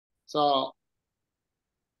So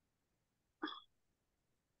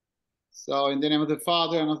in the name of the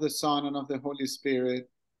Father, and of the Son, and of the Holy Spirit.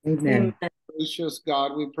 Amen. Gracious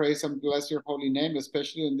God, we praise and bless your holy name,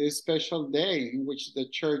 especially in this special day in which the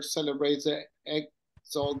church celebrates the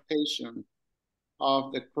exaltation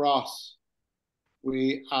of the cross.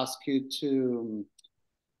 We ask you to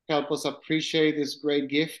help us appreciate this great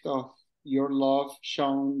gift of your love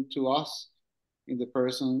shown to us in the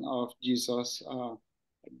person of Jesus,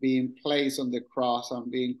 being placed on the cross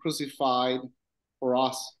and being crucified for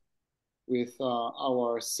us, with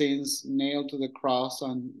our sins nailed to the cross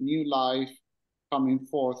and new life coming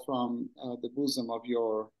forth from the bosom of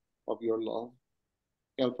your love.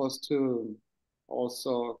 Help us to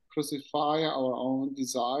also crucify our own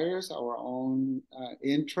desires, our own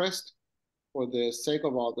interest, for the sake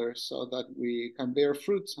of others, so that we can bear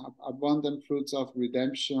fruits, abundant fruits of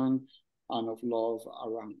redemption and of love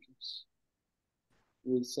around us.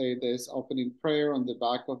 We'll say this opening prayer on the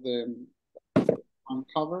back of the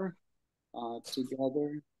cover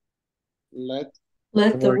together. Let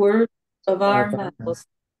the words of our mouths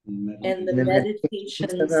and the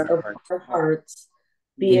meditations of our hearts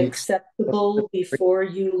be acceptable before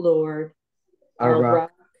you, Lord, our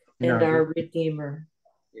rock and our Redeemer.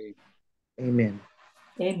 Amen.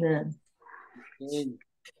 Amen.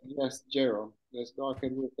 Yes, Gerald, let's go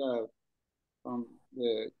ahead with from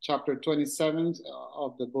the chapter 27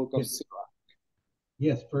 of the book of Sirach.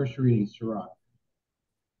 Yes, first reading, Sirach.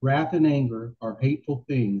 Wrath and anger are hateful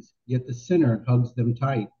things, yet the sinner hugs them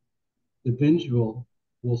tight. The vengeful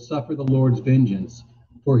will suffer the Lord's vengeance,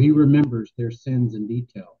 for he remembers their sins in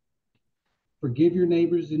detail. Forgive your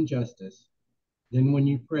neighbor's injustice, then when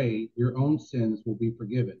you pray, your own sins will be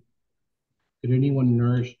forgiven. Could anyone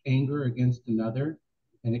nourish anger against another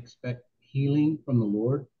and expect healing from the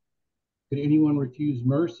Lord? Could anyone refuse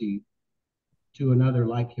mercy to another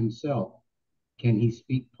like himself? Can he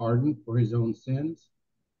speak pardon for his own sins?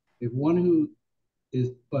 If one who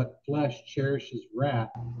is but flesh cherishes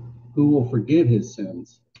wrath, who will forgive his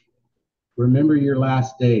sins? Remember your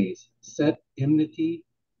last days. Set enmity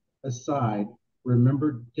aside.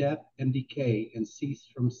 Remember death and decay, and cease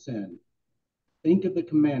from sin. Think of the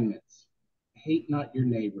commandments. Hate not your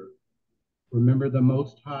neighbor. Remember the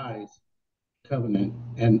Most High's covenant,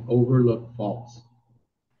 and overlook faults.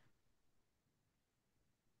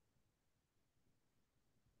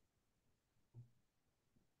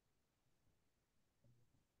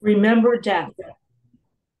 Remember death.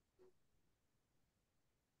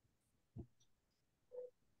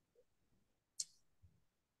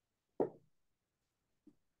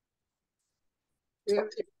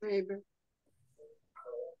 Neighbor.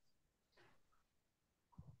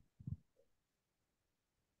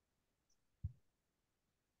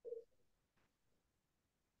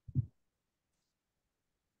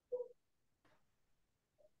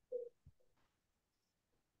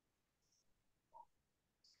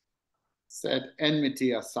 Set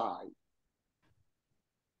enmity aside.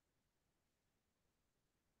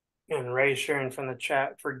 And Ray sharing from the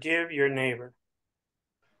chat, forgive your neighbor.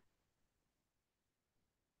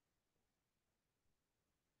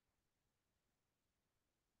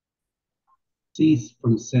 Cease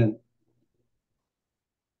from sin.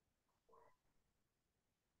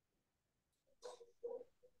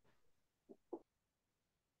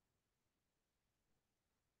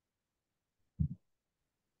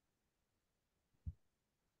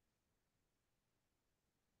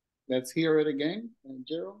 Let's hear it again,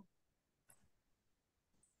 Gerald.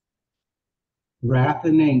 Wrath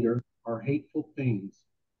and anger are hateful things,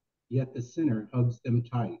 yet the sinner hugs them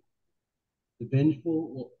tight. The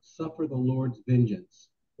vengeful will suffer the Lord's vengeance,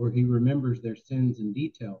 for he remembers their sins in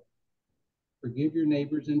detail. Forgive your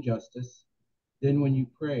neighbor's injustice, then when you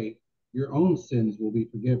pray, your own sins will be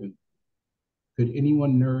forgiven. Could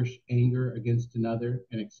anyone nourish anger against another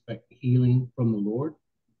and expect healing from the Lord?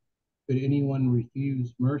 Could anyone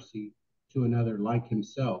refuse mercy to another like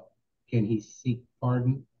himself? Can he seek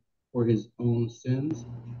pardon for his own sins?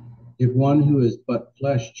 If one who is but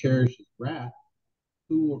flesh cherishes wrath,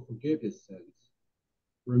 who will forgive his sins?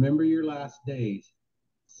 Remember your last days.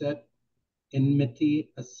 Set enmity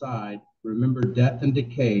aside. Remember death and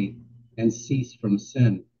decay, and cease from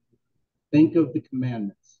sin. Think of the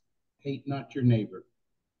commandments. Hate not your neighbor.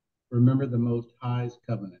 Remember the Most High's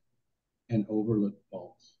covenant, and overlook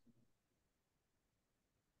faults.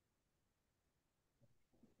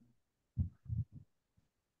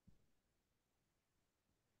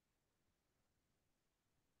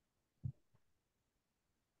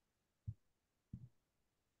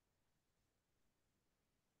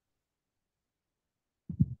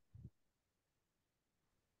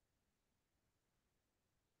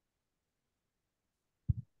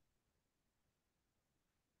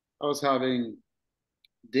 I was having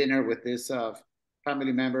dinner with this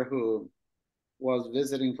family member who was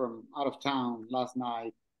visiting from out of town last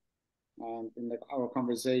night. And in our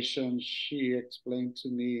conversation, she explained to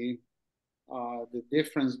me the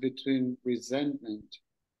difference between resentment,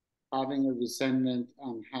 having a resentment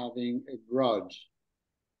and having a grudge.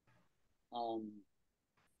 Um,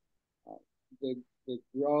 the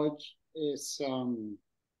grudge is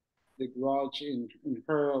the grudge in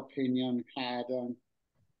her opinion had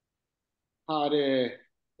a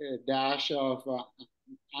dash of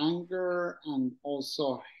anger and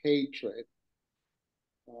also hatred,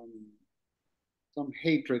 some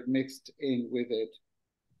hatred mixed in with it,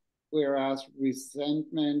 whereas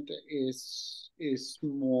resentment is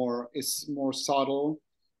more subtle,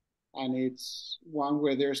 and it's one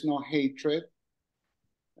where there's no hatred.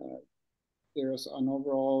 There's an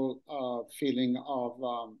overall feeling of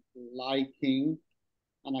liking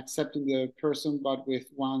and accepting the person, but with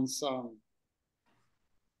one's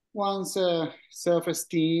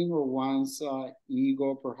self-esteem or one's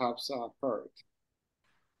ego perhaps hurt.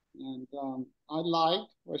 And I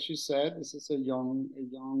liked what she said. This is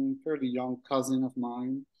fairly young cousin of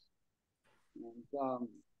mine. And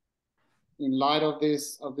in light of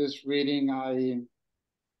this reading, I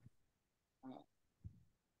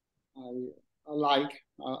like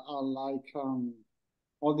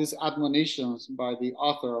all these admonitions by the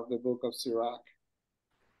author of the book of Sirach.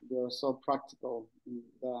 They are so practical and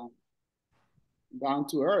down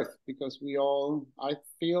to earth, because I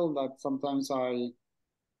feel that sometimes I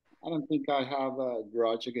don't think I have a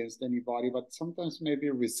grudge against anybody, but sometimes maybe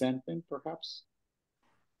resentment, perhaps.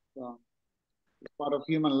 It's part of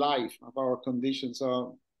human life, of our condition.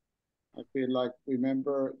 So I feel like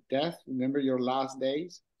remember death, remember your last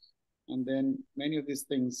days, and then many of these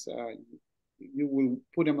things you will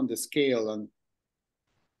put them on the scale, and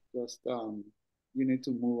just you need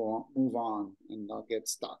to move on and not get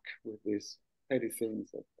stuck with these petty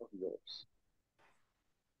things of yours.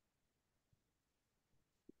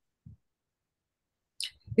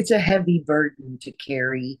 It's a heavy burden to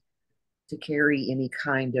carry any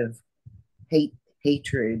kind of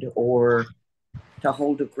hatred or to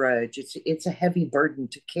hold a grudge. It's a heavy burden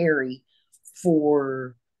to carry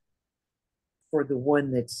for the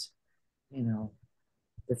one that's,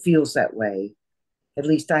 that feels that way. At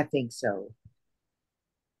least I think so.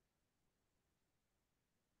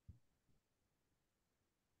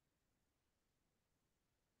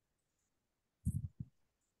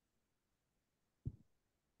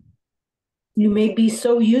 You may be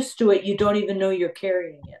so used to it, you don't even know you're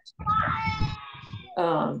carrying it.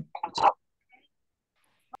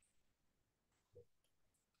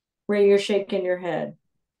 Ray, you're shaking your head.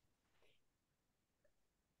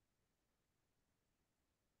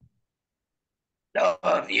 No,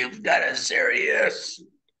 if you've got a serious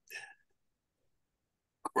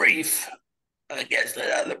grief against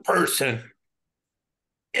another person,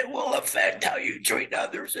 it will affect how you treat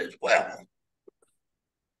others as well.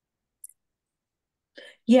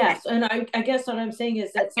 Yes, and I guess what I'm saying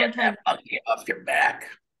is that sometimes get that monkey off your back.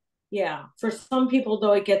 Yeah, for some people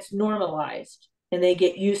though, it gets normalized and they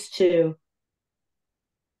get used to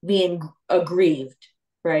being aggrieved,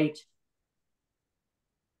 right?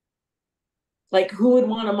 Like, who would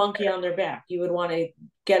want a monkey on their back? You would want to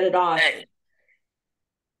get it off.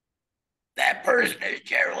 That person is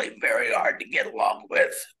generally very hard to get along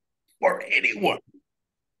with for anyone.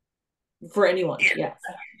 For anyone, yes.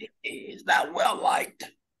 He's not well liked.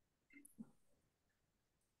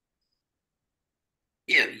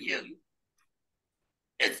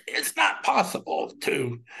 It's not possible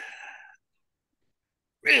to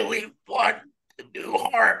really want to do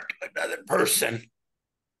harm to another person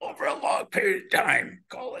over a long period of time.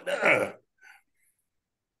 Call it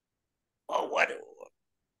what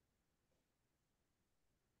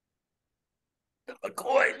the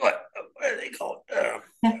McCoys, what are they called?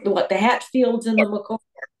 What, the Hatfields and the McCoys?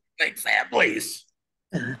 Big families.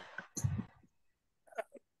 Yeah.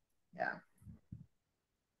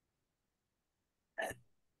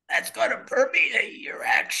 That's going to permeate your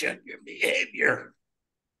action, your behavior.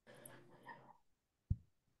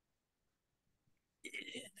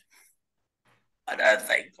 Another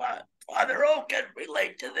thing, Father O can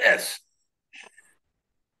relate to this.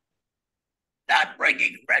 Not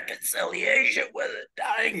bringing reconciliation with a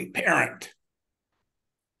dying parent.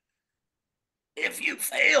 If you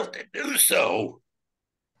fail to do so,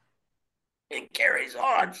 it carries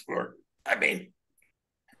on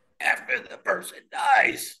after the person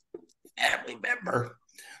dies, family member,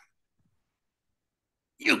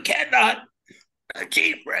 you cannot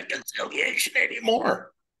achieve reconciliation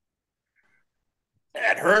anymore.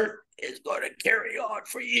 That hurt is going to carry on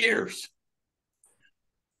for years.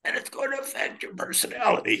 And it's going to affect your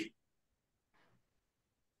personality.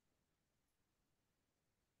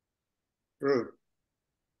 True.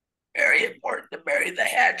 Very important to bury the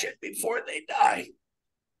hatchet before they die.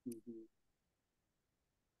 Mm-hmm.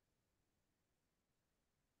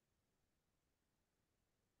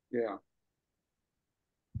 Yeah.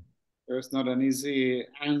 There's not an easy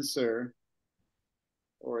answer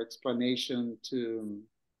or explanation to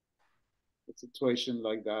a situation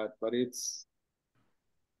like that, but it's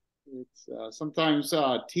sometimes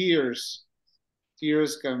tears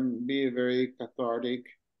can be very cathartic,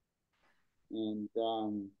 and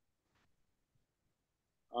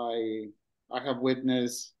I have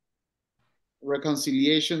witnessed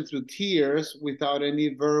reconciliation through tears without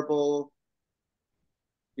any verbal,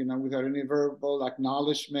 without any verbal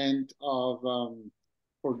acknowledgement of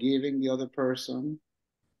forgiving the other person,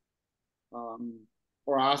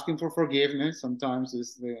 or asking for forgiveness. Sometimes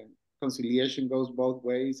the conciliation goes both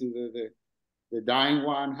ways, either the dying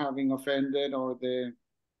one having offended, or the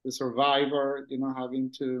survivor,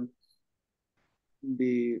 having to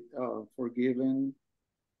be forgiven.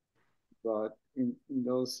 But in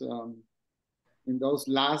those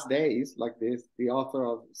last days, like this, the author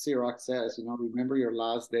of Sirach says, remember your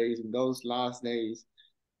last days. In those last days,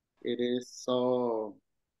 it is so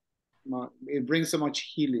it brings so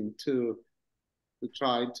much healing to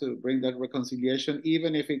try to bring that reconciliation,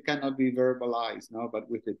 even if it cannot be verbalized, but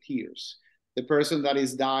with the tears. The person that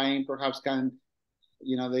is dying perhaps can,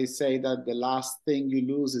 they say that the last thing you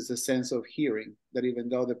lose is a sense of hearing, that even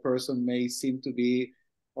though the person may seem to be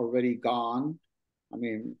already gone, I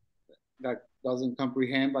mean, that doesn't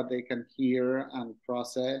comprehend, but they can hear and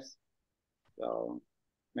process. So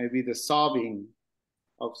maybe the sobbing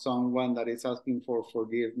of someone that is asking for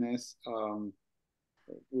forgiveness,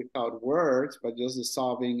 without words, but just the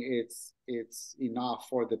sobbing, it's enough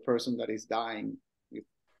for the person that is dying, if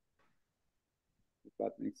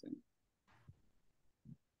that makes sense.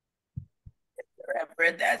 If you're ever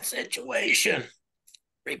in that situation,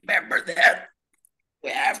 remember that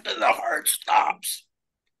after the heart stops,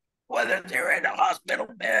 whether they're in a hospital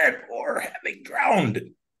bed or having drowned,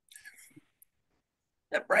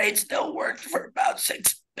 the brain still works for about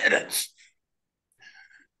 6 minutes.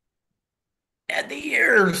 And the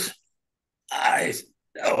ears, eyes,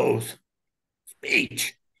 nose,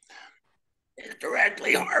 speech is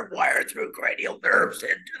directly hardwired through cranial nerves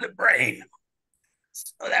into the brain.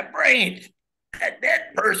 So that brain, that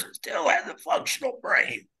dead person still has a functional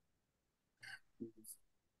brain.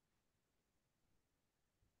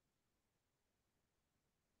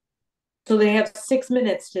 So they have 6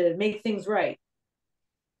 minutes to make things right.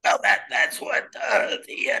 Well, that's what the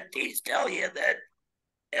EMTs tell you, that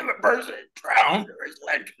if a person is drowned or is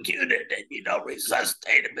electrocuted and you don't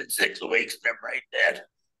resuscitate them in 6 weeks, they're brain dead.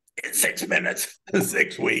 In 6 minutes,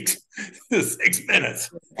 6 weeks, 6 minutes,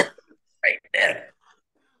 brain dead.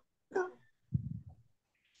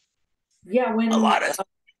 Yeah, when A lot of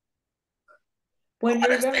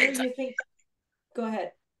remember states, you think, go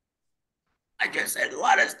ahead. I just said a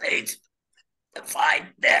lot of states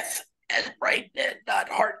define death as brain dead, not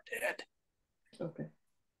heart dead. Okay.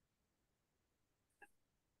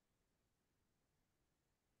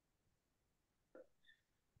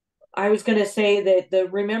 I was going to say that the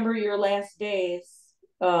remember your last days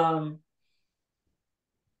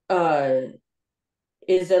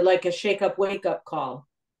is like a shake up, wake up call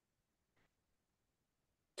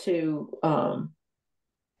to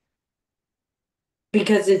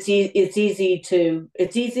because it's easy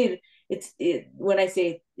when I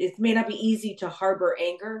say it may not be easy to harbor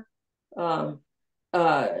anger, but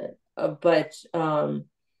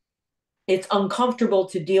it's uncomfortable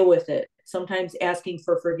to deal with it. Sometimes asking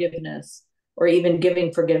for forgiveness or even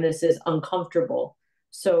giving forgiveness is uncomfortable,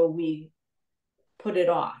 so we put it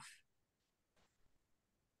off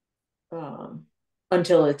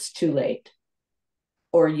until it's too late,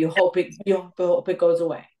 or you hope it goes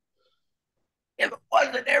away. If it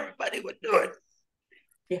wasn't, everybody would do it.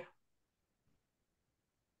 Yeah.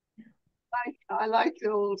 I like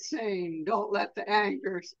the old saying, don't let the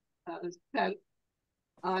anger set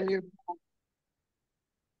on your back.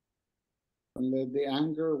 Let the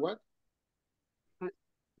anger what?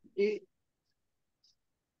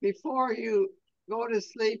 Before you go to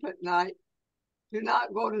sleep at night, do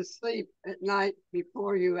not go to sleep at night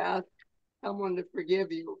before you ask someone to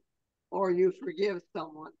forgive you or you forgive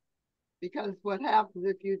someone. Because what happens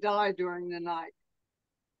if you die during the night?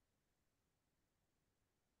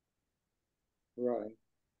 Right.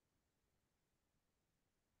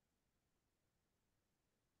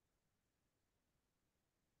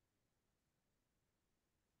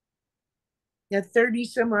 Now, 30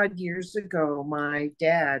 some odd years ago, my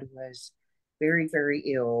dad was very, very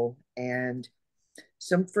ill, and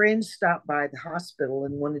some friends stopped by the hospital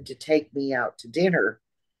and wanted to take me out to dinner.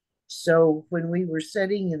 So when we were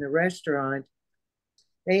sitting in the restaurant,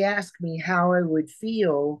 they asked me how I would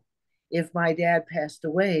feel if my dad passed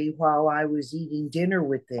away while I was eating dinner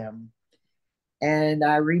with them. And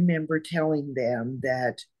I remember telling them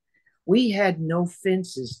that we had no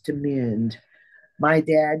fences to mend. My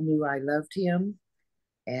dad knew I loved him,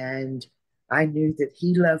 and I knew that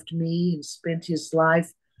he loved me and spent his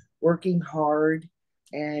life working hard.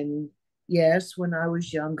 And yes, when I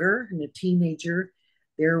was younger and a teenager,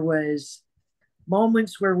 there was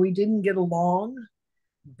moments where we didn't get along,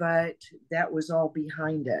 but that was all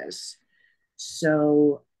behind us.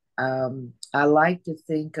 So I like to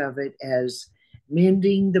think of it as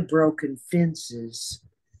mending the broken fences.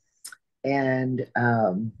 And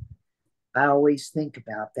I always think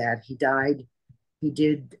about that. He died. He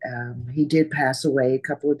did pass away a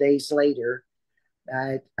couple of days later,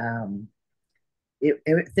 but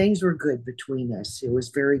things were good between us. It was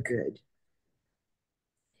very good,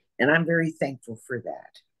 and I'm very thankful for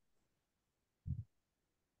that.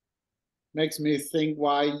 Makes me think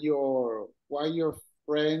why your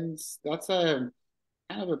friends. That's a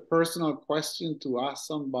kind of a personal question to ask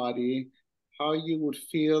somebody how you would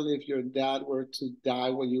feel if your dad were to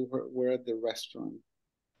die while you were at the restaurant.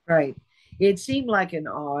 Right. It seemed like an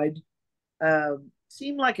odd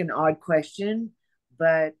question,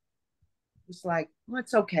 but it's like, well,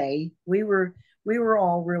 it's okay. We were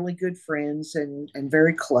all really good friends and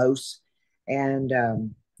very close, and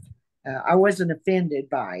I wasn't offended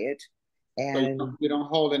by it. So you And don't, you don't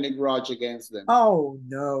hold any grudge against them. oh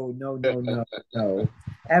no, no, no, no, no,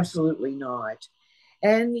 absolutely not.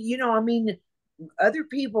 And I mean, other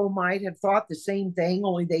people might have thought the same thing,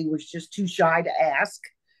 only they was just too shy to ask.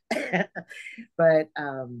 But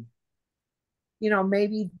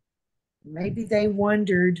maybe they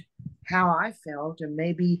wondered how I felt, and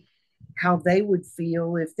maybe how they would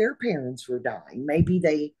feel if their parents were dying. Maybe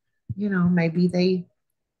they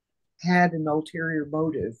had an ulterior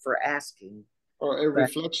motive for asking. Or a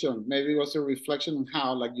But reflection. Maybe it was a reflection on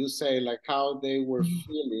how, like you say, like how they were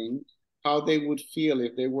feeling, how they would feel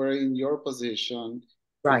if they were in your position, if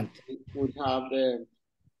right, they would have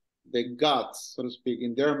the guts, so to speak,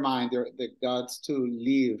 in their mind, the guts to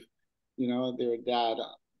leave, their dad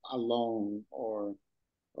alone, or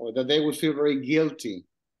that they would feel very guilty,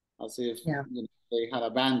 as if yeah, they had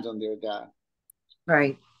abandoned their dad.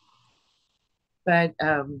 right. But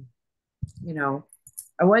you know,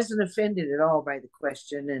 I wasn't offended at all by the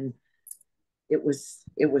question, and it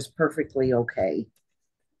was perfectly okay.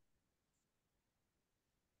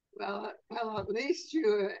 Well, at least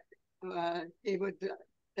they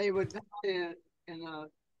would die in a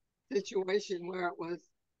situation where it was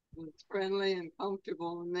friendly and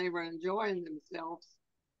comfortable, and they were enjoying themselves.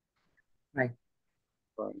 Right.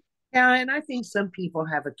 Right. Yeah, and I think some people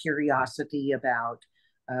have a curiosity about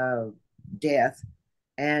uh, death,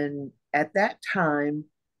 and at that time,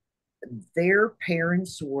 their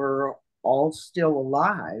parents were all still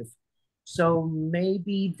alive, so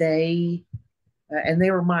maybe and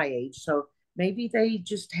they were my age, so maybe they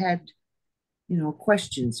just had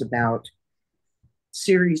questions about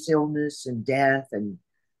serious illness and death, and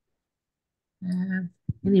uh,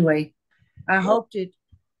 anyway, I Well, hoped it.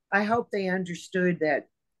 I hope they understood that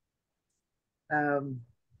um,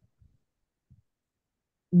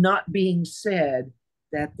 not being said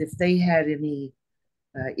that if they had any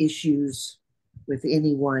issues with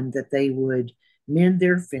anyone, that they would mend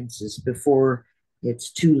their fences before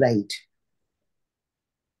it's too late.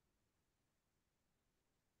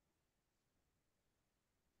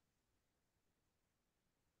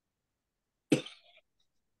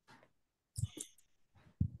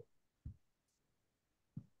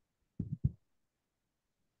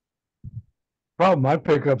 Problem I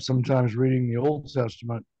pick up sometimes reading the Old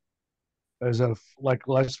Testament as like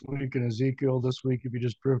last week in Ezekiel, this week, if you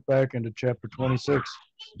just drift back into chapter 26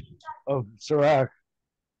 of Sirach,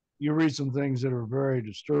 you read some things that are very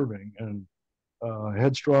disturbing. And a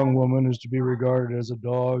headstrong woman is to be regarded as a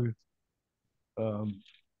dog. Um,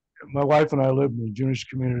 my wife and I lived in the Jewish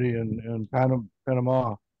community in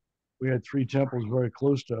Panama. We had three temples very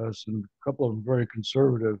close to us, and a couple of them very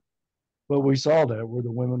conservative. But we saw that where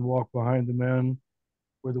the women walked behind the men,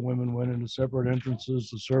 where the women went into separate entrances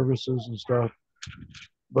to services and stuff.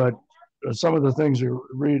 But some of the things you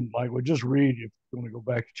read, like we just read, if you want to go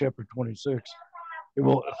back to chapter 26, it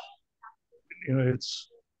will,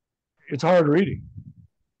 it's hard reading.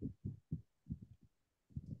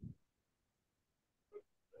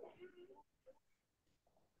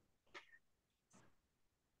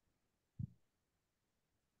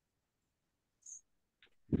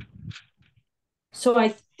 So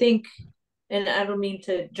I think, and I don't mean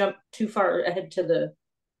to jump too far ahead to the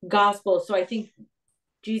gospel. So I think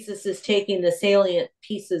Jesus is taking the salient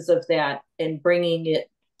pieces of that and bringing it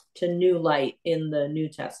to new light in the New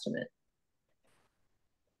Testament.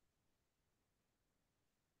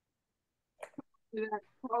 That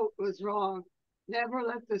quote was wrong. Never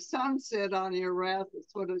let the sun set on your wrath.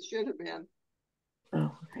 That's what it should have been.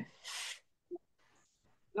 Oh, okay.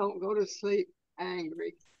 Don't go to sleep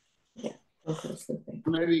angry. Yeah, don't go to sleep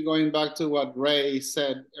angry. Maybe going back to what Ray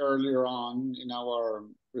said earlier on in our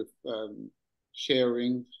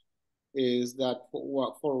sharing, is that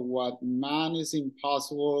for what man is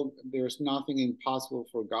impossible, there's nothing impossible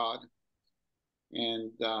for God.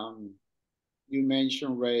 And you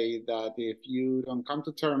mentioned, Ray, that if you don't come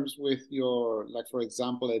to terms with your, like, for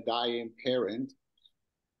example, a dying parent,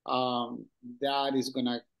 that is going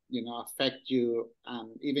to, affect you and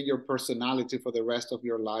even your personality for the rest of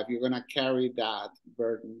your life. You're going to carry that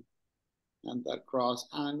burden and that cross.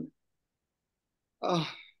 And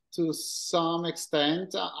to some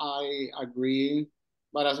extent, I agree.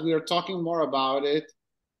 But as we are talking more about it,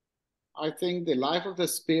 I think the life of the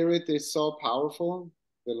Spirit is so powerful,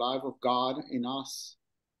 the life of God in us,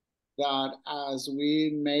 that as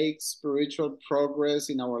we make spiritual progress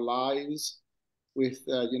in our lives with,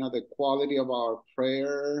 the quality of our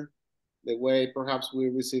prayer, the way perhaps we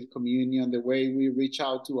receive communion, the way we reach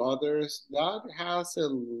out to others, that has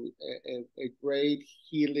a great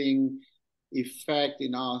healing effect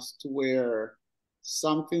in us, to where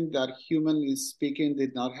something that, humanly speaking,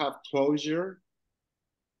 did not have closure,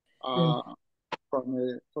 from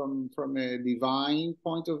a divine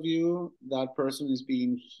point of view, that person is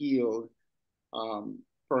being healed,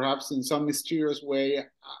 perhaps in some mysterious way,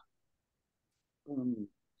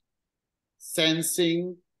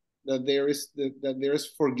 sensing that there is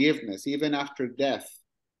forgiveness even after death,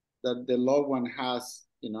 that the loved one has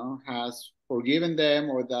forgiven them,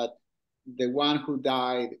 or that the one who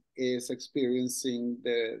died is experiencing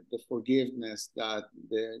the forgiveness that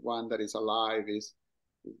the one that is alive is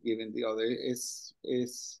giving the other.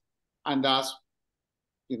 And that's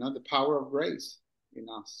the power of grace in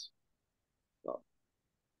us. So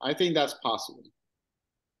I think that's possible.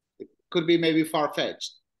 It could be maybe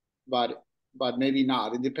far-fetched, but maybe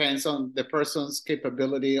not. It depends on the person's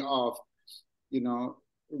capability of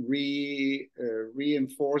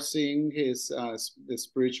reinforcing his the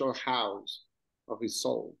spiritual house of his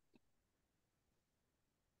soul.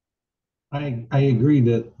 I agree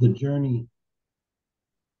that the journey,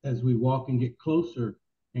 as we walk and get closer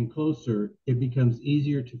and closer, it becomes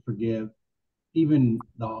easier to forgive even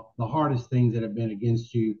the hardest things that have been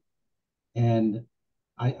against you. And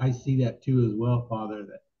I see that too as well, Father,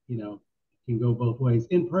 that can go both ways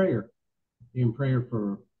in prayer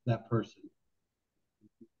for that person.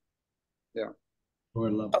 Yeah. Or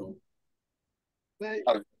a loved one.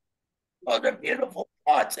 Oh, the beautiful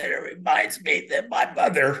thoughts, and it reminds me that my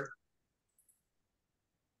mother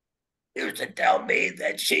used to tell me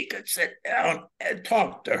that she could sit down and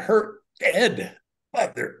talk to her dead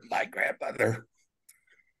mother, my grandmother,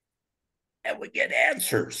 and we get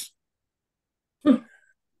answers.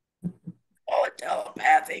 Call it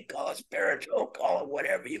telepathic, call it spiritual, call it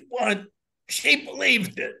whatever you want. She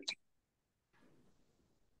believed it.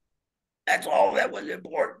 That's all that was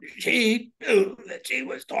important. She knew that she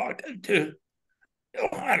was talking to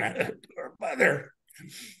Johanna, to her mother,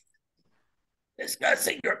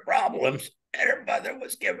 discussing her problems, and her mother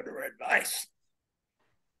was giving her advice.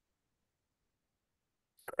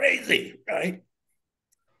 Crazy, right?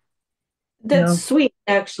 That's sweet,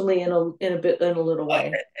 actually, in a little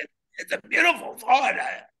way. It's a beautiful thought.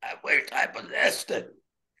 I wish I possessed it.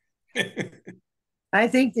 I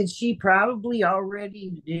think that she probably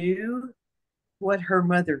already knew what her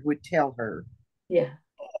mother would tell her. Yeah.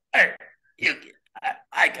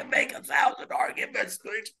 I can make 1,000 arguments to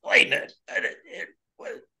explain it. And it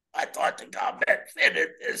was, I thought the comment fitted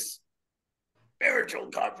this spiritual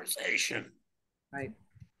conversation. Right.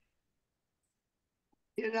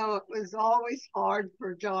 It was always hard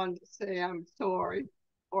for John to say, "I'm sorry,"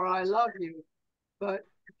 or "I love you." But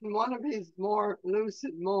in one of his more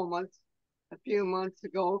lucid moments, a few months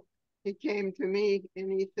ago, he came to me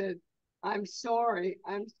and he said, "I'm sorry,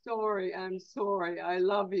 I'm sorry, I'm sorry. I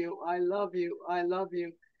love you, I love you, I love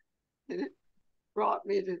you." And it brought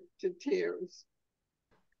me to tears.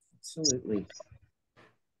 Absolutely.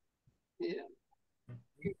 Yeah.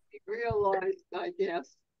 He realized, I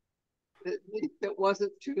guess, that at least it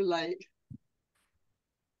wasn't too late.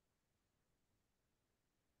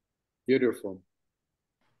 Beautiful.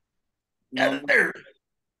 The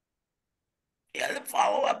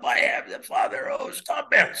follow-up I have, the Father owes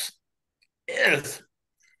comments. is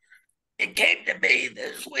it came to me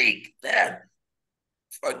this week that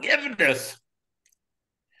forgiveness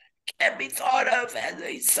can be thought of as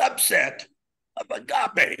a subset of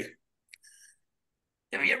agape.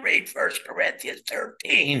 If you read 1 Corinthians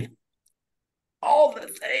 13, all the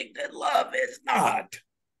things that love is not,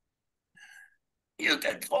 you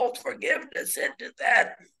can fold forgiveness into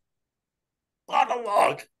that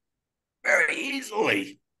monologue very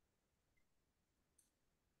easily.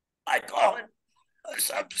 I call it a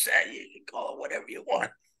subset. You can call it whatever you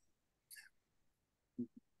want.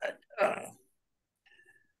 But,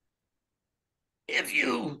 if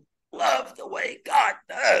you love the way God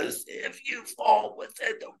does, if you fall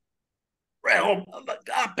within the realm of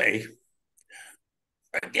agape,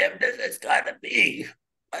 forgiveness has got to be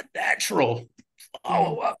a natural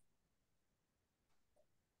follow-up.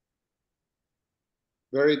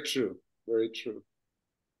 Very true. Very true.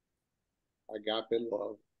 Agape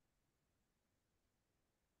love.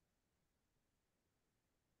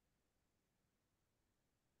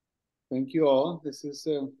 Thank you all. This is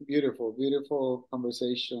a beautiful, beautiful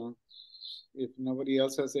conversation. If nobody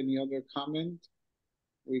else has any other comment,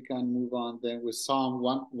 we can move on then with Psalm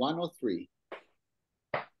 103.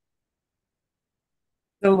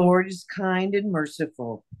 The Lord is kind and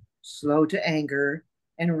merciful, slow to anger,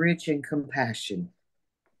 and rich in compassion.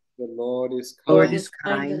 The Lord is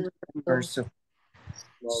kind and merciful,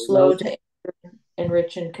 slow to anger, and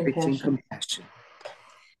rich in compassion.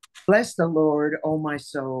 Bless the Lord, O my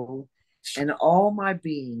soul, and all my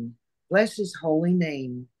being. Bless his holy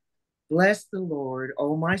name. Bless the Lord,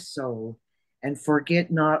 O my soul, and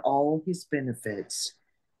forget not all his benefits.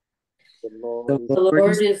 The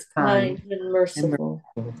Lord is kind and merciful,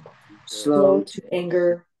 slow to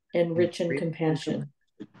anger, and rich in compassion.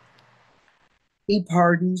 He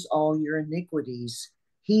pardons all your iniquities,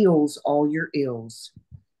 heals all your ills.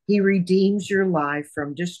 He redeems your life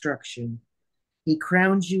from destruction. He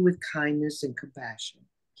crowns you with kindness and compassion.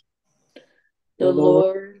 The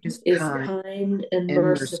Lord is kind and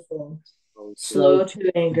merciful, slow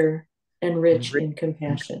to anger, and rich in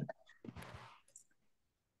compassion.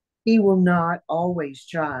 He will not always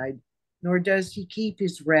chide, nor does he keep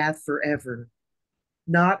his wrath forever.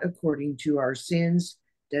 Not according to our sins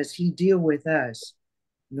does he deal with us,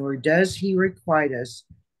 nor does he requite us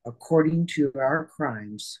according to our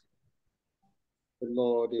crimes. The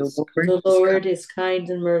Lord is kind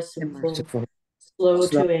and merciful, slow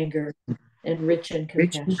to anger, and rich in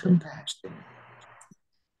compassion.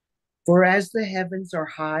 For as the heavens are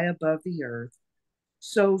high above the earth,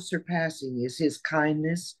 so surpassing is his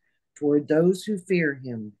kindness toward those who fear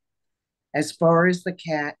him. As far as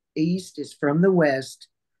the east is from the west,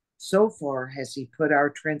 so far has he put our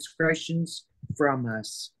transgressions from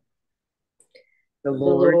us. The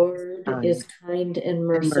Lord is kind and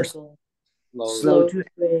merciful, slow to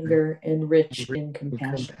anger, and rich in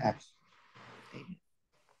compassion.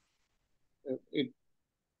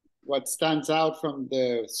 What stands out from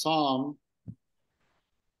the psalm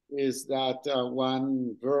is that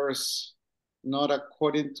one verse, not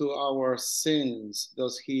according to our sins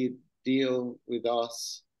does he deal with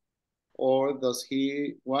us, or does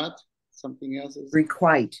he what? Something else is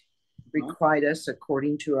requite us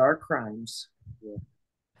according to our crimes. Yeah.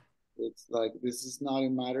 It's like this is not a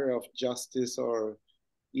matter of justice or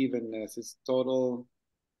evenness. It's total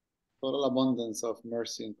abundance of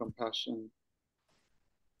mercy and compassion.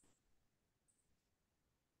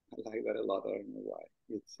 I like that a lot. I don't know why.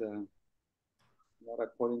 It's not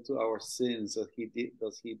according to our sins that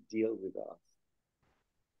does he deal with us.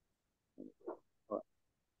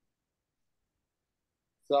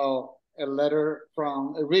 So a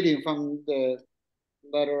reading from the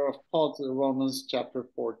letter of Paul to the Romans, chapter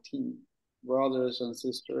 14. Brothers and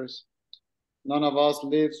sisters, none of us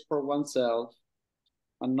lives for oneself,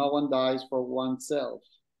 and no one dies for oneself.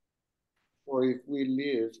 For if we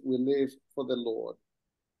live for the Lord,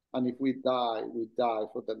 and if we die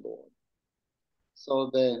for the Lord. So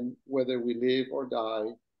then, whether we live or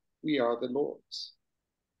die, we are the Lord's.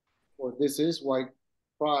 For this is why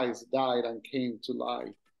Christ died and came to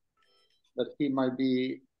life, that he might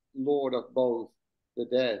be Lord of both the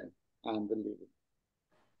dead and the living.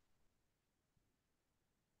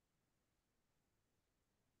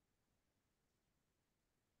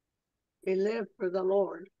 We live for the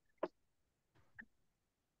Lord.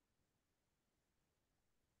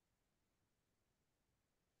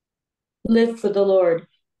 Live for the Lord.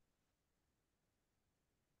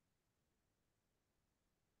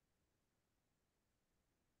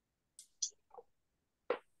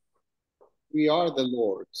 We are the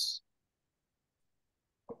Lord's.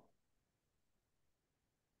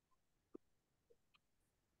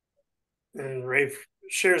 And Rafe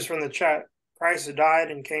shares from the chat, Christ died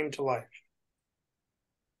and came to life.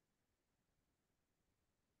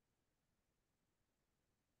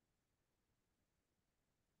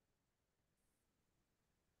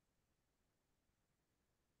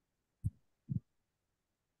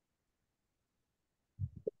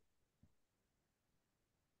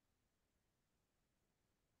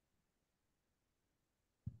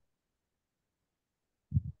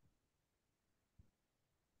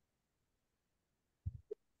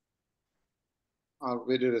 I'll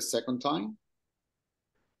read it a second time.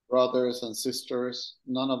 Brothers and sisters,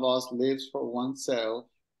 none of us lives for oneself,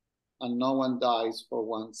 and no one dies for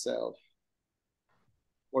oneself.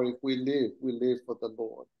 For if we live for the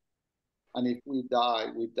Lord. And if we die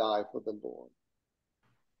for the Lord.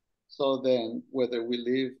 So then, whether we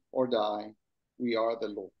live or die, we are the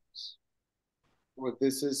Lord's. For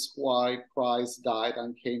this is why Christ died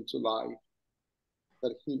and came to life,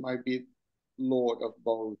 that he might be Lord of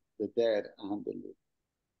both the dead and the living.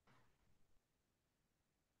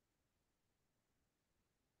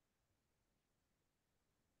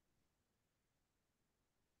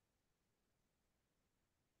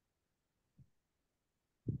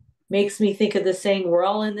 Makes me think of the saying, we're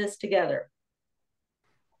all in this together.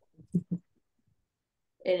 And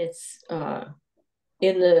it's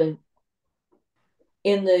in the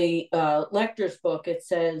lector's book, it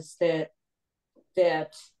says that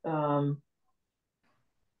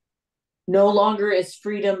no longer is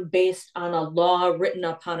freedom based on a law written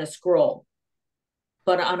upon a scroll,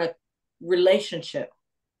 but on a relationship,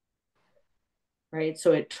 right?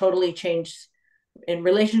 So it totally changed. And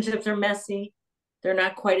relationships are messy. They're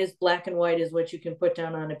not quite as black and white as what you can put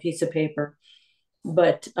down on a piece of paper.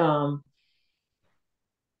 But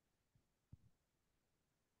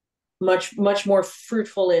much more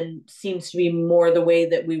fruitful, and seems to be more the way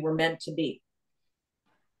that we were meant to be.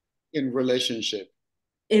 In relationship.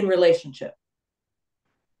 In relationship.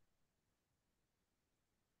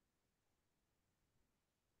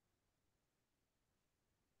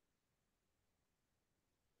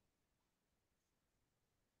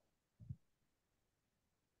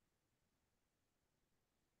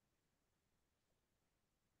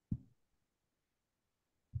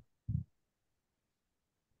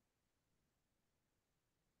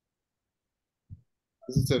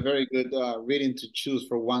 This is a very good reading to choose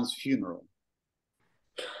for one's funeral.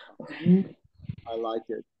 I like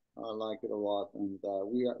it. I like it a lot. And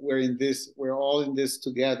we're in this. We're all in this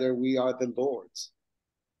together. We are the Lord's.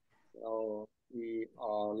 So we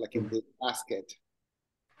are like in this basket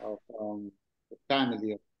of the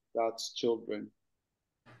family of God's children,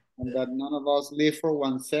 and that none of us live for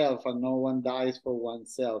oneself and no one dies for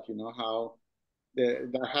oneself. You know how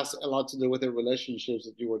that has a lot to do with the relationships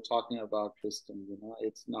that you were talking about, Kristen. You know,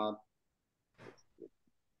 it's not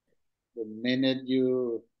the minute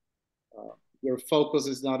your focus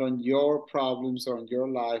is not on your problems or on your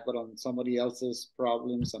life, but on somebody else's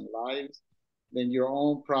problems and lives, then your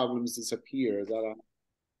own problems disappear. That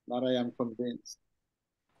I am convinced.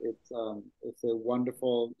 It's a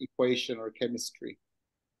wonderful equation or chemistry.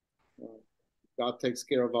 God takes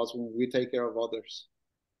care of us when we take care of others.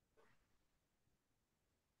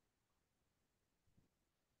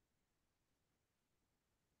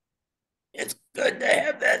 It's good to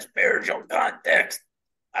have that spiritual context.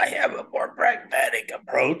 I have a more pragmatic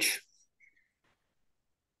approach.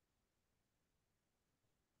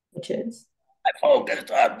 Which is? I focused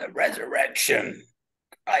on the resurrection.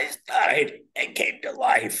 Christ died and came to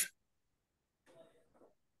life.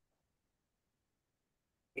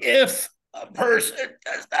 If a person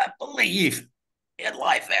does not believe in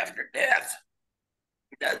life after death,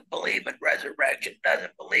 doesn't believe in resurrection,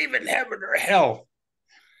 doesn't believe in heaven or hell,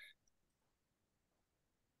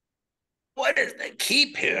 what is to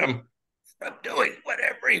keep him from doing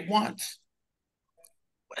whatever he wants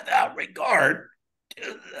without regard to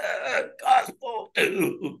the gospel,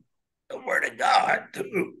 to the word of God,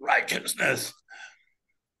 to righteousness?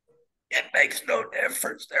 It makes no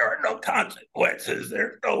difference. There are no consequences.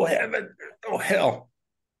 There's no heaven. There's no hell.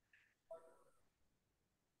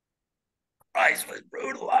 Christ was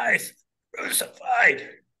brutalized, crucified,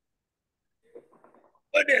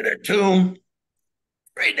 put in a tomb.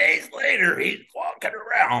 3 days later, he's walking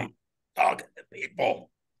around talking to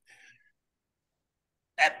people.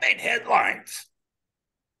 That made headlines.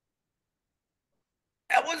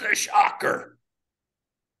 That was a shocker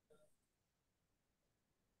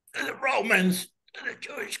to the Romans, to the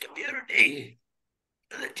Jewish community,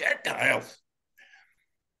 to the Gentiles.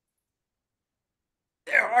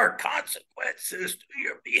 There are consequences to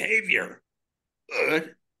your behavior,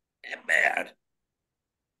 good and bad.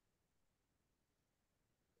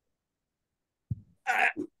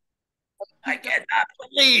 I cannot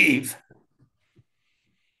believe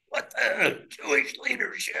what the Jewish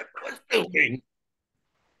leadership was doing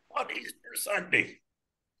on Easter Sunday.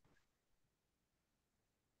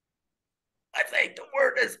 I think the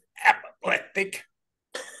word is apoplectic.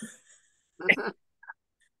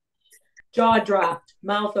 Jaw dropped,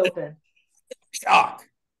 mouth open. Shock.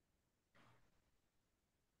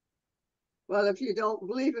 Well, if you don't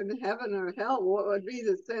believe in heaven or hell, what would be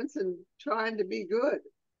the sense in trying to be good?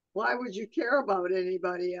 Why would you care about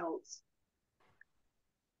anybody else?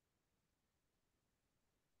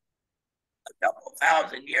 A couple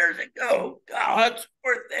thousand years ago, gods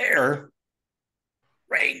were there.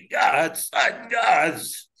 Rain gods, sun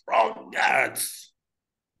gods, strong gods,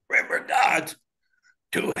 river gods,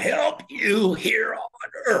 to help you here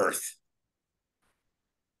on earth.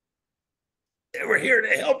 They were here to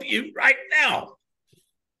help you right now.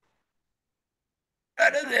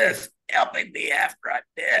 None of this helping me after I'm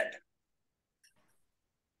dead.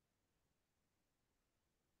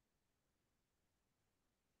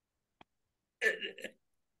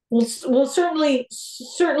 Well, certainly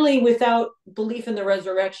without belief in the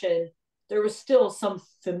resurrection, there was still some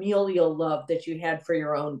familial love that you had for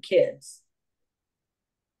your own kids.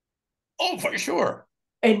 Oh, for sure.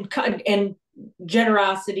 And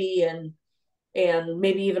generosity and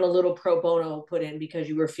maybe even a little pro bono put in because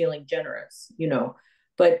you were feeling generous, you know.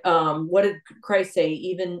 But what did Christ say?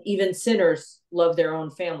 Even sinners love their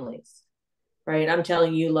own families, right? I'm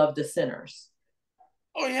telling you, love the sinners.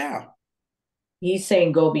 Oh, yeah. He's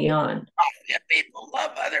saying go beyond. Mafia people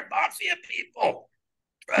love other mafia people.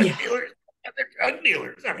 Drug dealers, other drug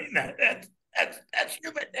dealers. I mean, that's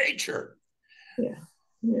human nature.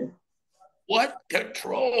 Yeah. What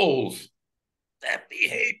controls that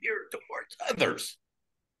behavior towards others?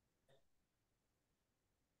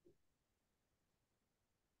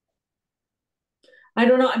 I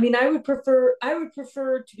don't know. I mean, I would prefer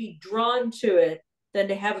to be drawn to it than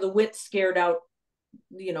to have the wit scared out,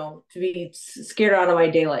 you know, to be scared out of my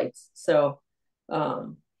daylights. So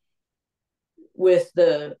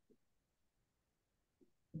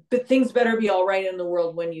but things better be all right in the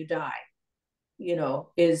world when you die, you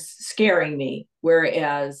know, is scaring me.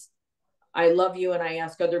 Whereas I love you and I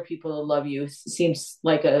ask other people to love you seems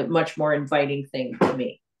like a much more inviting thing to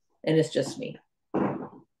me. And it's just me.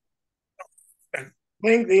 I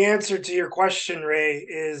think the answer to your question, Ray,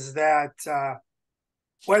 is that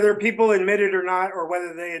whether people admit it or not, or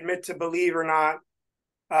whether they admit to believe or not,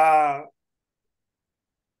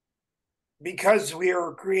 because we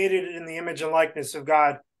are created in the image and likeness of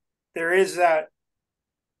God, there is that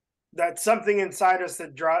something inside us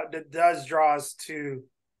that does draw us to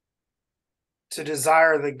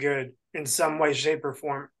desire the good in some way, shape, or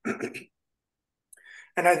form.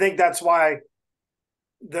 And I think that's why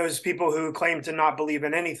those people who claim to not believe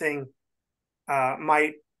in anything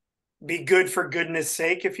might be good for goodness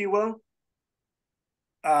sake, if you will,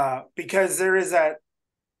 because there is that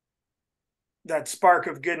spark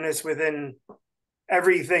of goodness within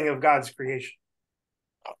everything of God's creation.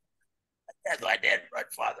 As I did run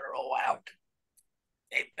Father O out.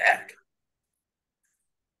 Came back.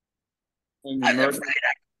 I was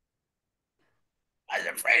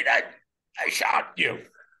afraid I shot you.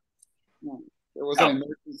 There was an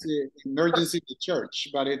emergency to church,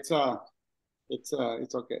 but it's okay.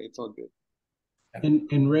 It's all good.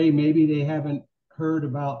 And Ray, maybe they haven't heard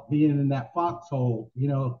about being in that foxhole, you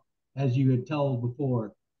know, as you had told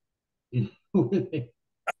before, you know,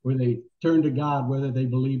 where they turned to God, whether they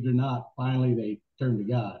believed or not. Finally, they turned to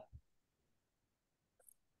God.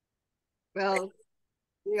 Well,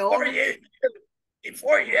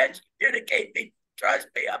 before you excommunicate me, trust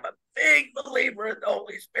me, I'm a big believer in the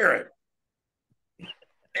Holy Spirit.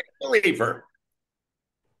 Big believer.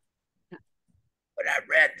 When I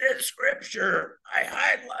read this scripture, I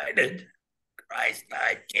highlighted Christ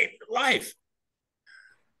died, came to life.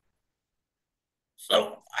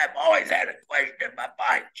 So I've always had a question in my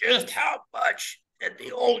mind, just how much did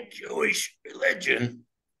the old Jewish religion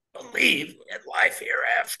believe in life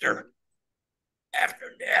hereafter,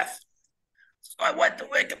 after death? So I went to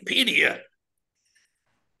Wikipedia,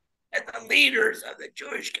 and the leaders of the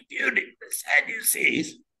Jewish community, the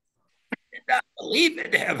Sadducees, did not believe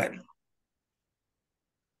in heaven.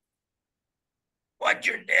 Once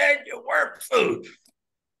you're dead, you work food.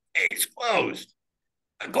 Case closed.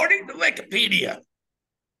 According to Wikipedia.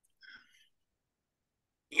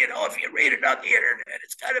 You know, if you read it on the internet,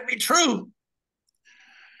 it's got to be true.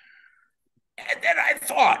 And then I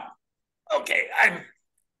thought, okay, I'm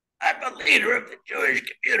a leader of the Jewish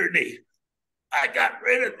community. I got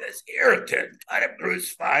rid of this irritant, got him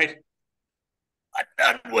crucified. I'm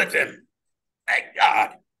done with him. Thank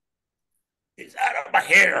God. He's out of my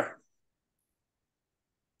hair.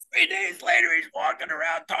 3 days later, he's walking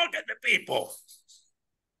around talking to people.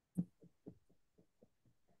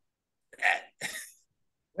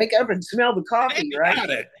 Wake up and smell the coffee, right?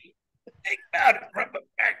 Think about it from a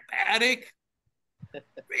pragmatic,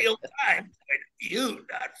 real time point of view,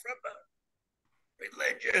 not from a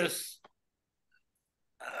religious,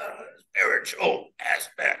 spiritual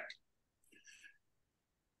aspect.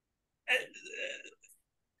 And,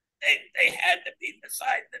 they had to be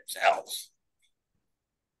beside themselves.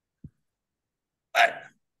 But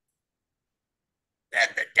then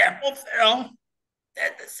the temple fell.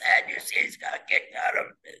 Then the Sadducees got kicked out of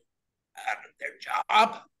their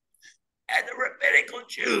job, and the rabbinical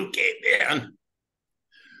Jew came in.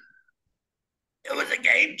 It was a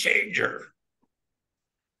game changer.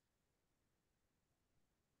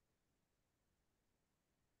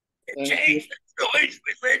 It changed the Jewish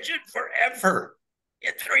religion forever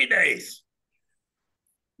in 3 days.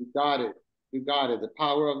 You got it. You got it. The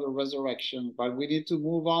power of the resurrection. But we need to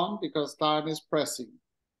move on because time is pressing.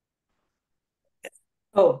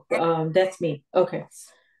 Oh, that's me. Okay.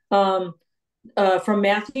 From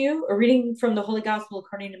Matthew, a reading from the Holy Gospel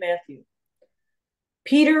according to Matthew.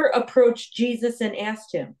 Peter approached Jesus and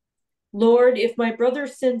asked him, Lord, if my brother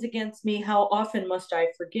sins against me, how often must I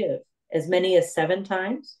forgive? As many as 7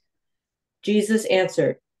 times? Jesus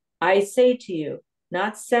answered, I say to you,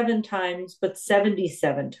 not 7 times, but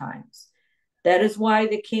 77 times. That is why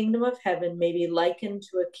the kingdom of heaven may be likened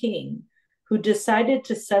to a king who decided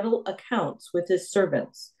to settle accounts with his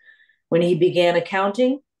servants. When he began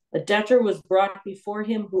accounting, a debtor was brought before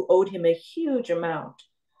him who owed him a huge amount.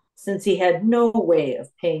 Since he had no way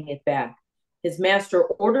of paying it back, his master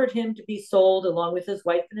ordered him to be sold along with his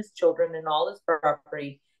wife and his children and all his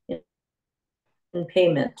property in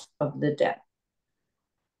payment of the debt.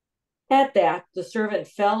 At that, the servant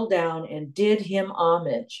fell down and did him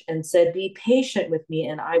homage and said, Be patient with me,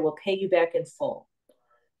 and I will pay you back in full.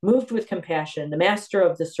 Moved with compassion, the master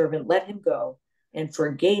of the servant let him go and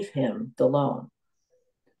forgave him the loan.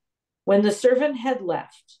 When the servant had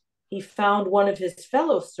left, he found one of his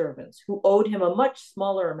fellow servants who owed him a much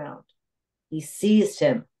smaller amount. He seized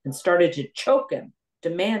him and started to choke him,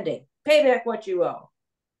 demanding, Pay back what you owe.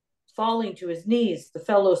 Falling to his knees, the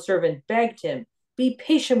fellow servant begged him, Be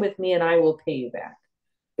patient with me and I will pay you back.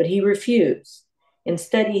 But he refused.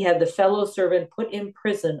 Instead, he had the fellow servant put in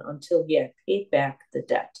prison until he had paid back the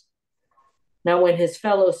debt. Now, when his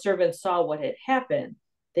fellow servants saw what had happened,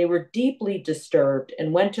 they were deeply disturbed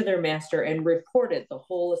and went to their master and reported the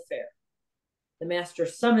whole affair. The master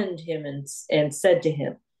summoned him and said to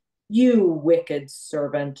him, You wicked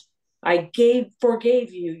servant, I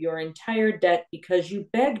forgave you your entire debt because you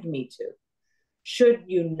begged me to. Should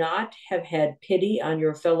you not have had pity on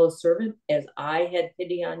your fellow servant as I had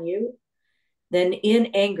pity on you? Then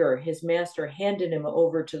in anger, his master handed him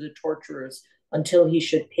over to the torturers until he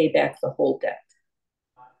should pay back the whole debt.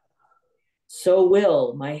 So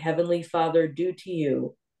will my heavenly Father do to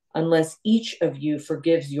you, unless each of you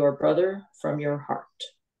forgives your brother from your heart.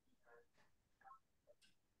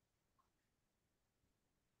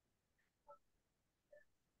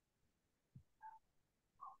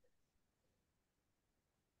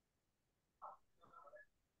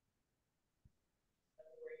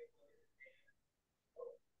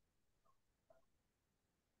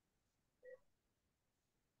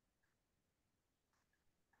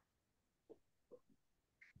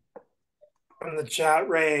 From the chat,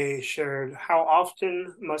 Ray shared, How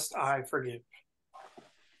often must I forgive?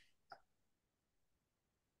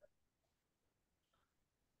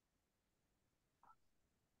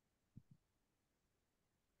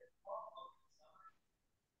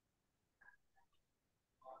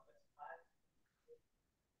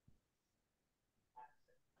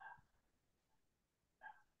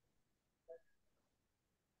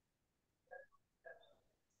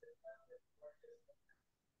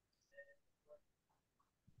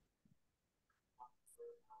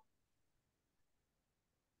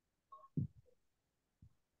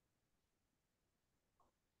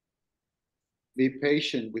 Be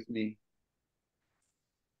patient with me.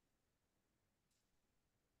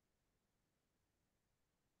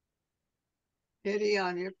 Pity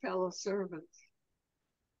on your fellow servants.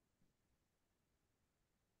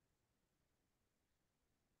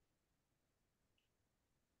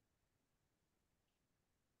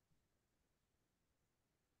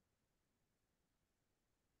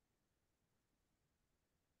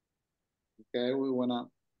 Okay, we want to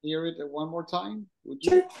hear it one more time. Would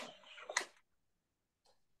you? Sure.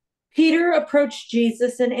 Peter approached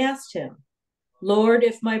Jesus and asked him, Lord,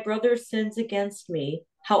 if my brother sins against me,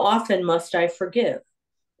 How often must I forgive?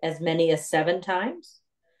 As many as 7 times?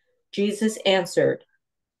 Jesus answered,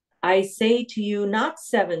 I say to you, not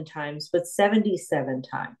 7 times, but 77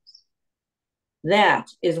 times. That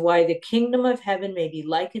is why the kingdom of heaven may be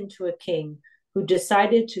likened to a king who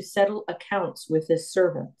decided to settle accounts with his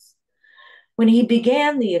servants. When he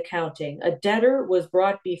began the accounting, a debtor was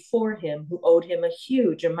brought before him who owed him a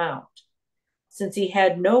huge amount. Since he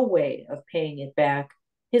had no way of paying it back,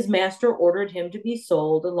 his master ordered him to be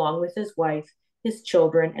sold along with his wife, his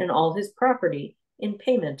children, and all his property in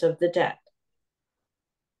payment of the debt.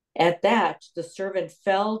 At that, the servant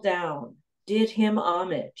fell down, did him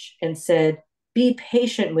homage, and said, Be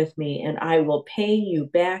patient with me, and I will pay you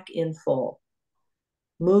back in full.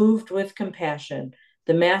 Moved with compassion,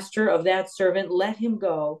 the master of that servant let him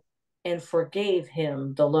go and forgave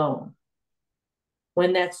him the loan.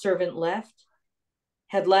 When that servant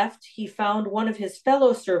had left, he found one of his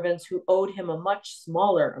fellow servants who owed him a much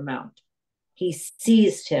smaller amount. He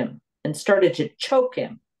seized him and started to choke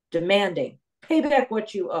him, demanding, Pay back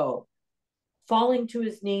what you owe. Falling to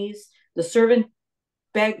his knees, his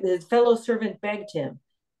fellow servant begged him,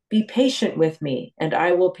 Be patient with me, and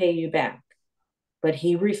I will pay you back. But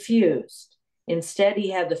he refused. Instead,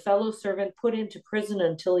 he had the fellow servant put into prison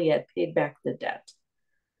until he had paid back the debt.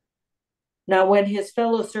 Now, when his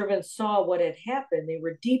fellow servants saw what had happened, they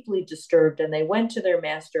were deeply disturbed, and they went to their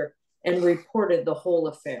master and reported the whole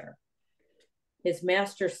affair. His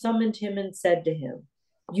master summoned him and said to him,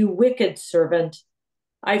 You wicked servant,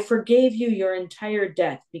 I forgave you your entire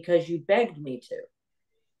debt because you begged me to.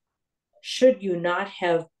 Should you not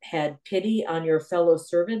have had pity on your fellow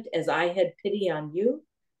servant as I had pity on you?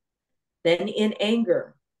 Then in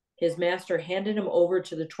anger, his master handed him over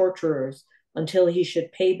to the torturers until he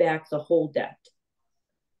should pay back the whole debt.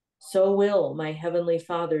 So will my heavenly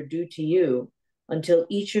Father do to you until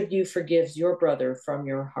each of you forgives your brother from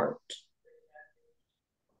your heart.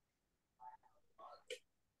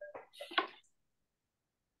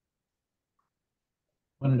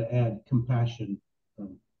 Wanted to add compassion.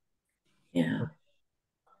 Yeah.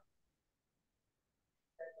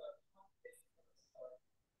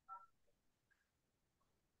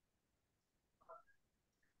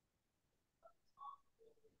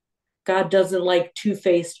 God doesn't like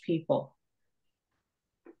two-faced people.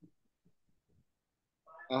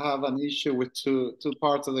 I have an issue with two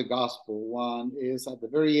parts of the gospel. One is at the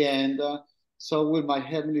very end, so will my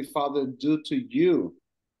heavenly Father do to you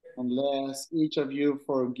unless each of you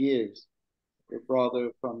forgives your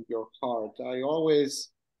brother from your heart. I always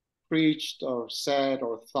preached or said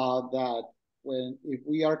or thought that if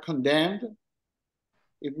we are condemned,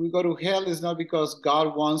 if we go to hell, it's not because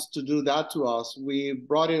God wants to do that to us. We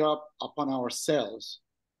brought it up upon ourselves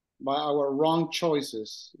by our wrong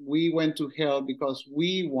choices. We went to hell because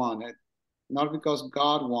we wanted, not because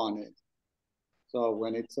God wanted. So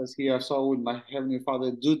when it says here, so will my heavenly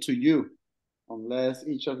Father do to you, unless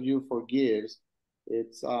each of you forgives,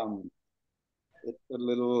 it's a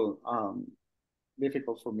little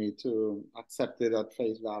difficult for me to accept it at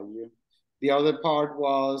face value. The other part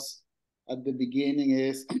was at the beginning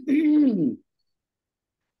is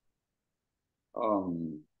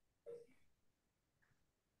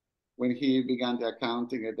when he began the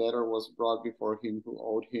accounting, a debtor was brought before him who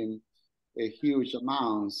owed him a huge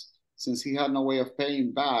amount. Since he had no way of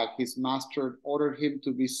paying back, his master ordered him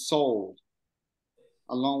to be sold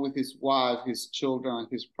along with his wife, his children, and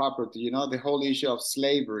his property. You know, the whole issue of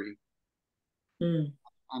slavery. And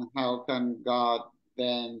how can God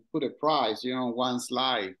then put a price, you know, one's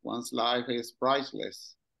life is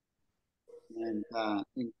priceless, and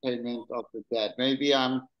in payment of the debt. Maybe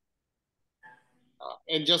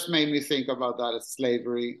it just made me think about that as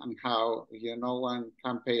slavery and how, you know, one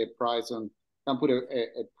can pay a price on, can put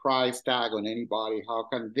a price tag on anybody. How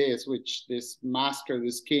can this master,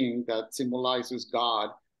 this king that symbolizes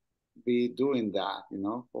God, be doing that, you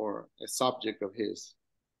know, for a subject of his?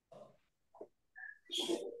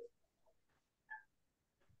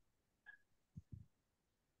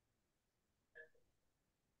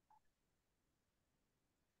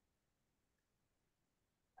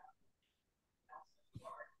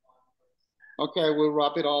 Okay, we'll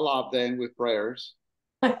wrap it all up then with prayers.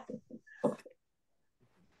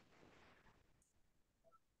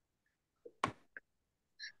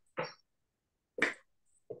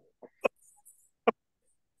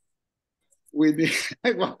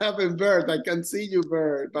 What happened, Bert? I can see you,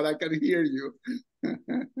 Bert, but I can hear you.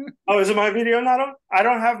 Oh, is it my video not on? I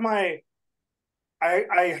don't have my.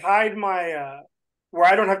 I hide my where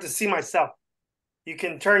I don't have to see myself. You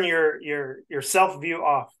can turn your self view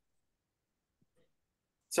off.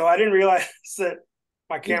 So I didn't realize that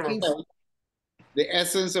my camera. The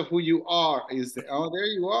essence of who you are is the, oh, there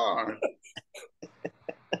you are.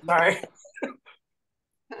 Sorry.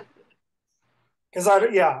 Because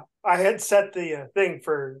I had set the thing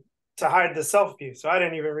to hide the self view, so I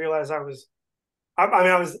didn't even realize I was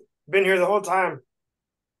been here the whole time,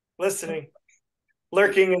 listening,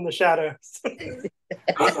 lurking in the shadows.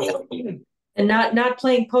 And not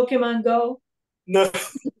playing Pokemon Go? No.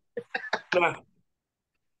 No.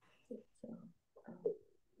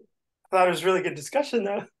 I thought it was really good discussion,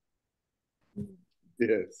 though.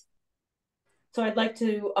 Yes. So I'd like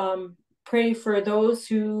to pray for those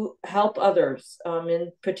who help others,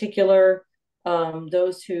 in particular,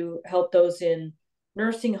 those who help those in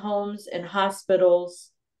nursing homes and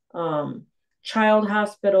hospitals, child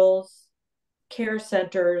hospitals, care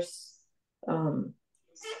centers,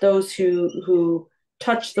 those who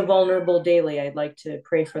touch the vulnerable daily. I'd like to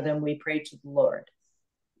pray for them. We pray to the Lord.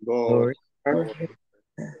 Lord. I'd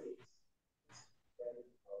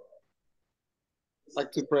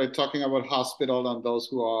like to pray, talking about hospital and those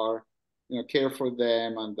who are, care for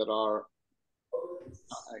them and that are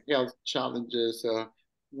health challenges.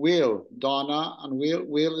 Donna and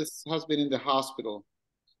Will has been in the hospital.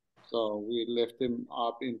 So we lift him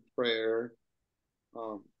up in prayer.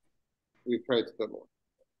 We pray to the Lord.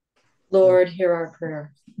 Lord, hear our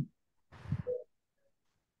prayer.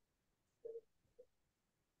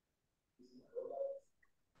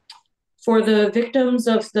 For the victims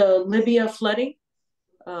of the Libya flooding,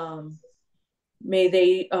 may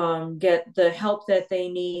they get the help that they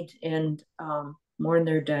need and mourn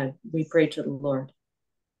their dead. We pray to the Lord.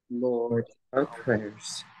 Lord, our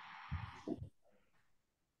prayers.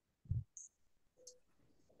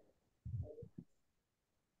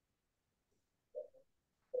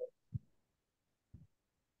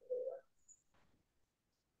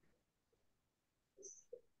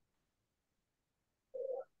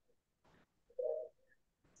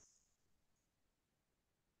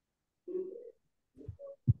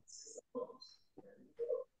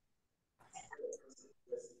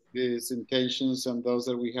 These intentions and those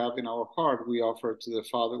that we have in our heart, we offer to the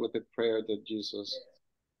Father with the prayer that Jesus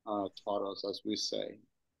taught us, as we say.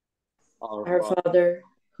 Our Father,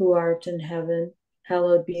 who art in heaven,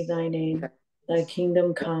 hallowed be thy name. Thy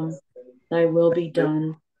kingdom come, thy will be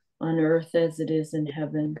done, on earth as it is in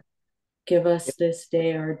heaven. Give us this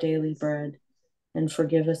day our daily bread, and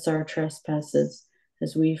forgive us our trespasses,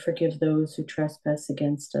 as we forgive those who trespass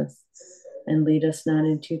against us. And lead us not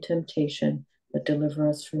into temptation, but deliver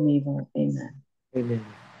us from evil. Amen. Amen.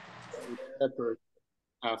 Shepherd,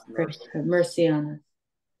 have mercy. Have mercy on us.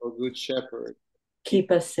 O good shepherd,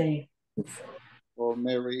 keep us safe. O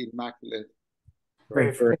Mary Immaculate,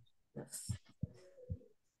 Pray for us.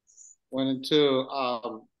 Wanted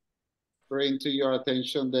to bring to your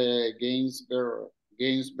attention the Gainsborough,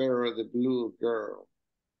 the blue girl.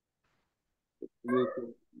 The blue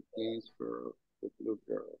Gainsborough, the blue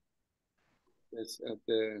girl. It's at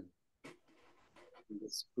the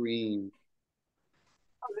screen.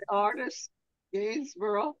 The artist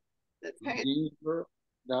Gainsborough that painted. Gainsborough,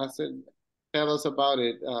 that's it. Tell us about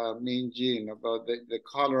it, Mean Jean, about the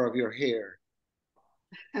color of your hair.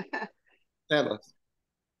 Tell us.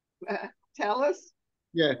 Tell us?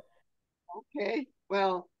 Yeah. Okay.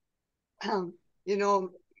 Well,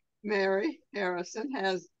 Mary Harrison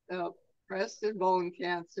has breast and bone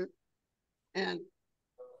cancer, and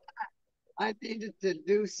I needed to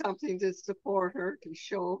do something to support her, to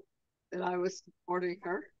show that I was supporting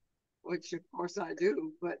her, which of course I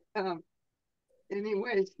do. But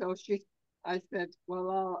anyway, so I said,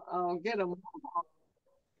 well, I'll get a mohawk.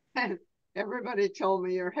 And everybody told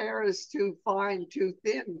me your hair is too fine, too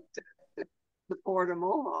thin to support a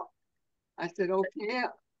mohawk. I said, okay.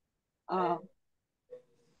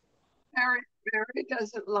 Mary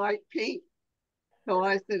doesn't like pink. So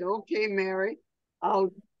I said, okay, Mary,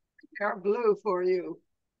 I'll hair blue for you.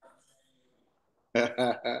 So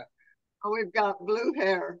we've got blue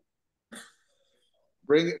hair.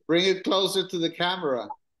 Bring it closer to the camera.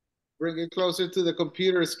 Bring it closer to the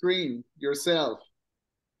computer screen yourself.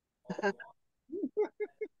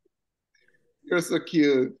 You're so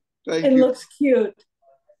cute. Thank you. It looks cute.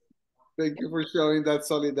 Thank you for showing that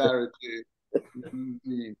solidarity.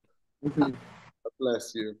 God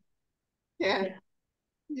bless you. Yeah.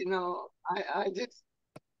 I just,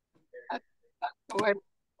 that's the way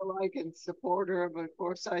I can support her, but of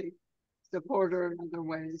course I support her in other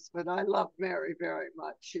ways. But I love Mary very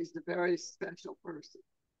much. She's a very special person.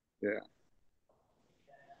 Yeah.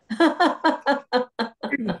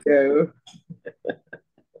 Go.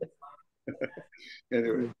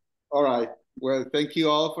 Anyway, all right. Well, thank you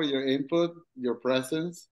all for your input, your presence.